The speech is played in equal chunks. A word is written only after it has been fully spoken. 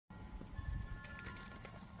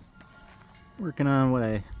working on what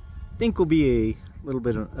I think will be a little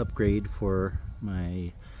bit of an upgrade for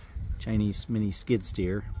my Chinese mini skid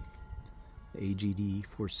steer, the AGD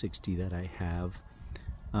 460 that I have.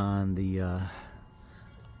 On the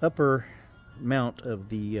upper mount of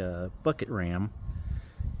the bucket ram,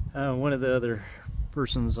 one of the other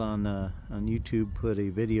persons on YouTube put a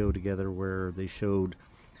video together where they showed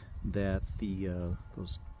that the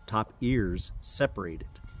those top ears separated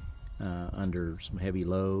under some heavy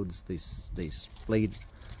loads. They splayed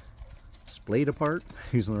apart,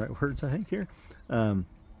 using the right words I think here,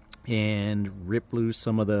 and ripped loose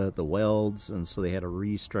some of the welds, and so they had to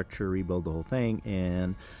restructure, rebuild the whole thing.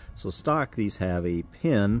 And so stock, these have a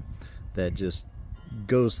pin that just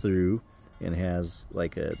goes through and has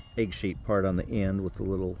like a egg-shaped part on the end with the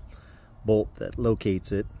little bolt that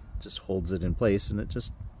locates it, just holds it in place, and it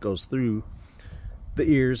just goes through the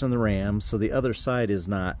ears and the ram. So the other side is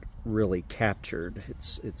not really captured,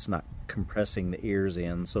 it's not compressing the ears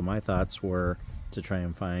in. So my thoughts were to try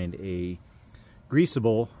and find a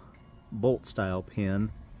greasable bolt style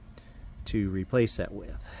pin to replace that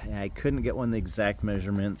with. I couldn't get one the exact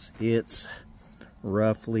measurements. It's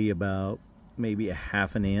roughly about maybe a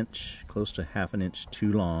 ½ an inch, close to ½ an inch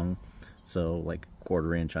too long, so like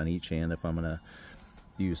 ¼ inch on each end. If I'm gonna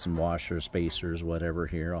use some washers, spacers, whatever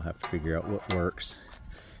here, I'll have to figure out what works.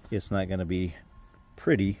 It's not gonna be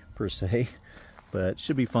pretty per se, but it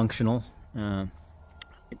should be functional. I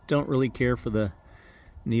don't really care for the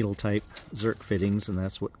needle type Zerk fittings, and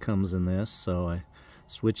that's what comes in this, so I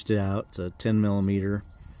switched it out to 10mm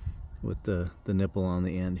with the nipple on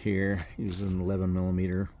the end here, using an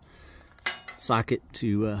 11mm socket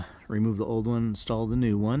to remove the old one, install the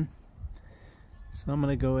new one. So I'm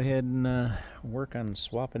going to go ahead and work on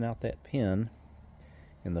swapping out that pin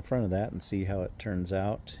in the front of that and see how it turns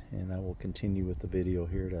out, and I will continue with the video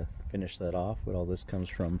here to finish that off. But all this comes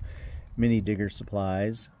from Mini Digger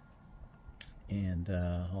Supplies, and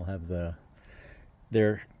I'll have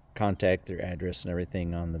their contact, their address and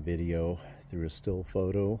everything on the video through a still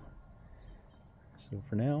photo. So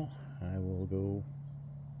for now, I will go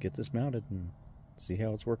get this mounted and see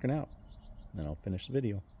how it's working out, then I'll finish the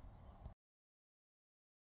video.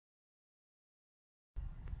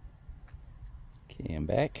 Okay, I'm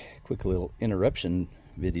back. Quick little interruption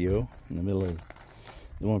video in the middle of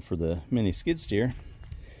the one for the mini skid steer,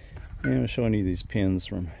 and I'm showing you these pins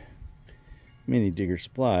from Mini Digger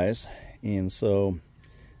Supplies. And so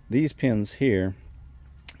these pins here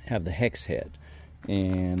have the hex head,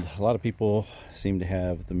 and a lot of people seem to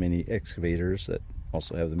have the mini excavators that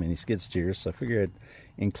also have the mini skid steers, so I figured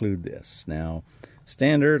I'd include this. Now,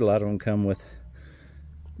 standard, a lot of them come with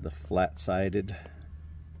the flat-sided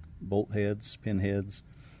bolt heads, pin heads,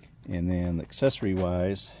 and then accessory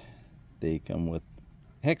wise they come with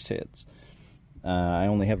hex heads. I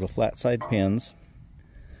only have the flat side pins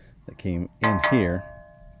that came in here,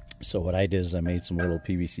 so what I did is I made some little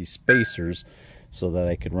PVC spacers so that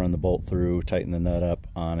I could run the bolt through, tighten the nut up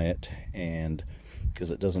on it, and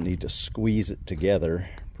because it doesn't need to squeeze it together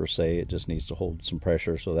per se, it just needs to hold some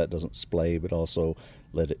pressure so that doesn't splay, but also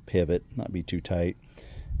let it pivot, not be too tight.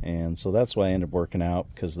 And so that's why I ended up working out,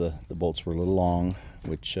 because the bolts were a little long,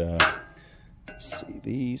 which let's see,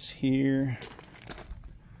 these here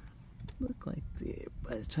look like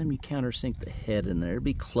by the time you countersink the head in there, it'd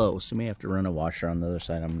be close. You may have to run a washer on the other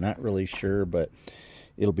side, I'm not really sure, but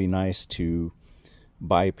it'll be nice to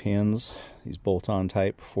buy pins, these bolt-on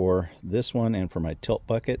type, for this one and for my tilt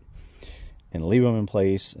bucket, and leave them in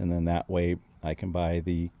place, and then that way I can buy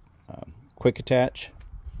the quick attach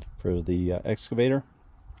for the excavator,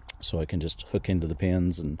 so I can just hook into the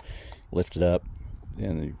pins and lift it up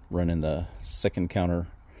and run in the second counter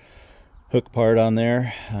hook part on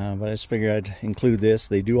there. But I just figured I'd include this.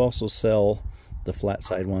 They do also sell the flat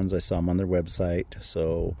side ones. I saw them on their website,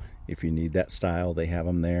 so if you need that style, they have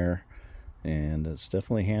them there. And it's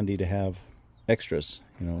definitely handy to have extras,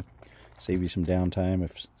 you know, save you some downtime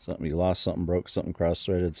if something, you lost something, broke something,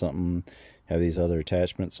 cross-threaded something, have these other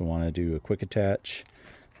attachments and want to do a quick attach.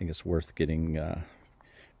 I think it's worth getting a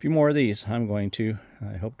few more of these. I'm going to.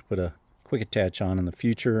 I hope to put a quick attach on in the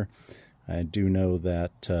future. I do know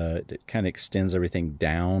that it kind of extends everything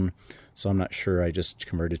down, so I'm not sure. I just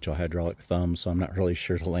converted to a hydraulic thumb, so I'm not really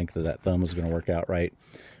sure the length of that thumb is going to work out right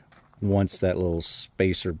once that little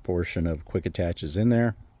spacer portion of quick attach is in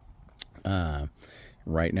there.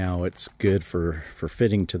 Right now it's good for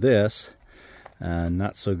fitting to this,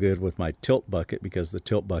 not so good with my tilt bucket, because the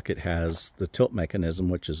tilt bucket has the tilt mechanism,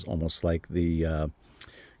 which is almost like the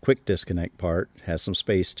quick disconnect part, has some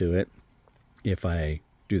space to it. If I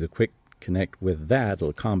do the quick connect with that,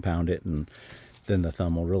 it'll compound it, and then the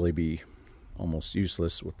thumb will really be almost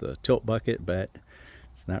useless with the tilt bucket, but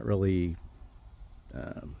it's not really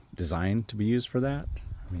designed to be used for that.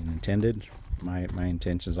 I mean, intended. My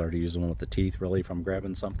intentions are to use the one with the teeth, really, if I'm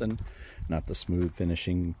grabbing something, not the smooth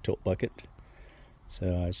finishing tilt bucket.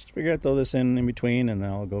 So I just figured I'd throw this in between, and then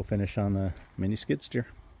I'll go finish on the mini skid steer.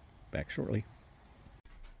 Back shortly.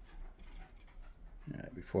 All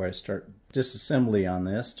right, before I start disassembly on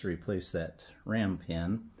this to replace that ram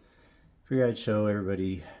pin, I figured I'd show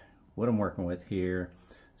everybody what I'm working with here.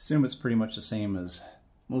 Assume it's pretty much the same as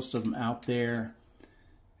most of them out there.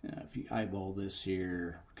 If you eyeball this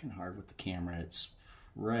here, kind of hard with the camera, it's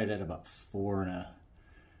right at about 4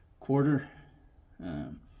 1/4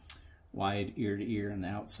 wide ear to ear on the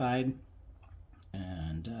outside,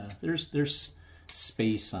 and there's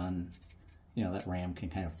space on, you know, that ram can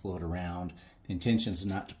kind of float around. The intention is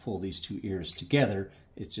not to pull these two ears together,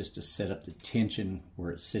 it's just to set up the tension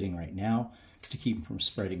where it's sitting right now to keep them from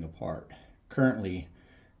spreading apart. Currently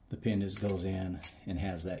the pin just goes in and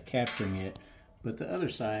has that capturing it, but the other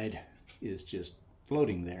side is just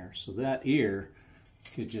floating there, so that ear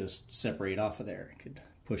could just separate off of there. It could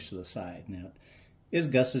push to the side. Now it is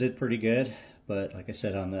gusseted pretty good, but like I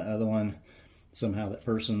said on the other one, somehow that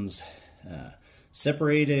person's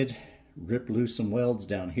separated, ripped loose some welds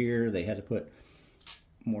down here. They had to put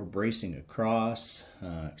more bracing across,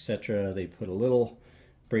 etc. They put a little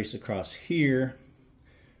brace across here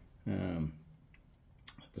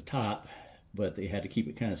at the top, but they had to keep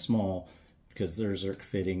it kind of small because their Zerk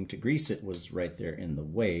fitting to grease it was right there in the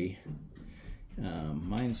way.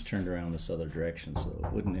 Mine's turned around this other direction, so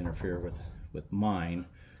it wouldn't interfere with mine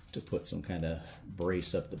to put some kind of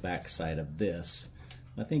brace up the back side of this.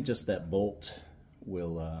 I think just that bolt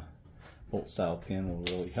style pin will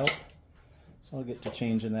really help. So I'll get to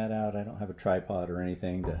changing that out. I don't have a tripod or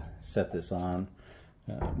anything to set this on.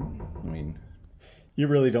 I mean, you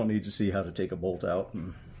really don't need to see how to take a bolt out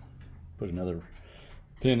and put another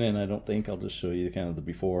pin in. I don't think. I'll just show you kind of the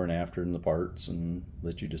before and after and the parts and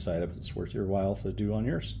let you decide if it's worth your while to do on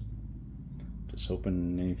yours. Just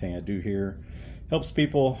hoping anything I do here helps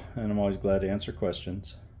people, and I'm always glad to answer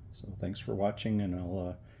questions. So thanks for watching, and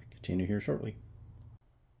I'll continue here shortly.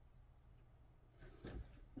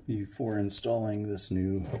 Before installing this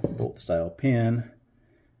new bolt style pin,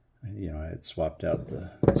 you know, I had swapped out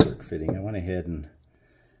the Zerk fitting. I went ahead and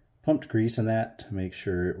pumped grease in that to make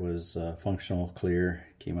sure it was functional, clear,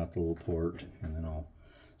 came out the little port, and then I'll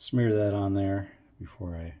smear that on there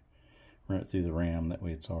before I run it through the ram. That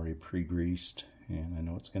way it's already pre-greased and I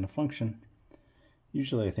know it's going to function.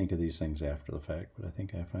 Usually I think of these things after the fact, but I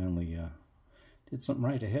think I finally did something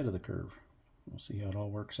right ahead of the curve. We'll see how it all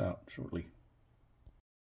works out shortly.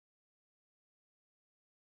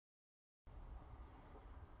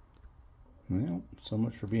 Well, so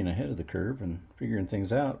much for being ahead of the curve and figuring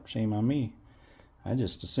things out. Shame on me. I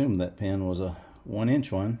just assumed that pin was a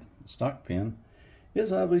 1-inch one, a stock pin.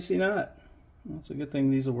 It's obviously not. Well, it's a good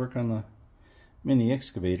thing these will work on the mini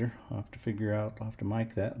excavator. I'll have to figure out, I'll have to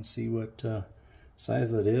mic that and see what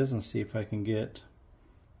size that is and see if I can get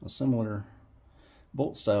a similar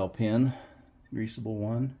bolt style pin, greasable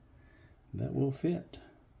one, that will fit.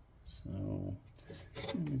 So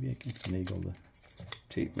maybe I can finagle the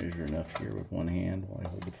tape measure enough here with one hand while I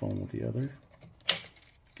hold the phone with the other.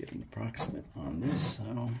 Get an approximate on this. So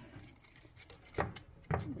where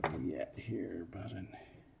are we at here? About an,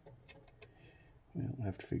 well, I'll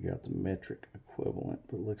have to figure out the metric equivalent,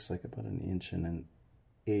 but it looks like about 1 1/8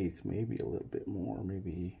 inches, maybe a little bit more.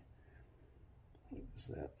 Maybe, what is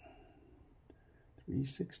that?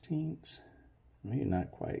 3/16? Maybe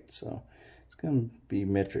not quite. So it's going to be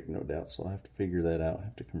metric, no doubt. So I'll have to figure that out. I'll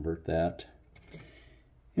have to convert that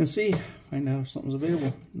and see, find out if something's available.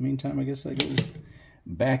 In the meantime, I guess that goes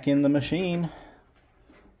back in the machine.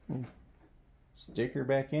 Sticker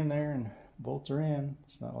back in there and bolts are in.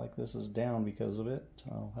 It's not like this is down because of it.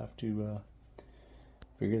 I'll have to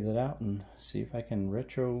figure that out and see if I can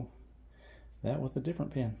retro that with a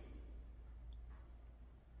different pin.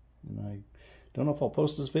 And I don't know if I'll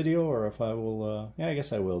post this video or if I will, yeah, I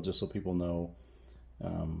guess I will, just so people know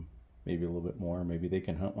maybe a little bit more. Maybe they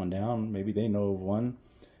can hunt one down. Maybe they know of one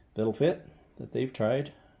that'll fit, that they've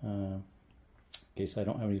tried. In case I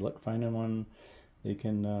don't have any luck finding one, they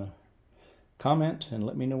can comment and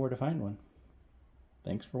let me know where to find one.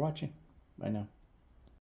 Thanks for watching. Bye now.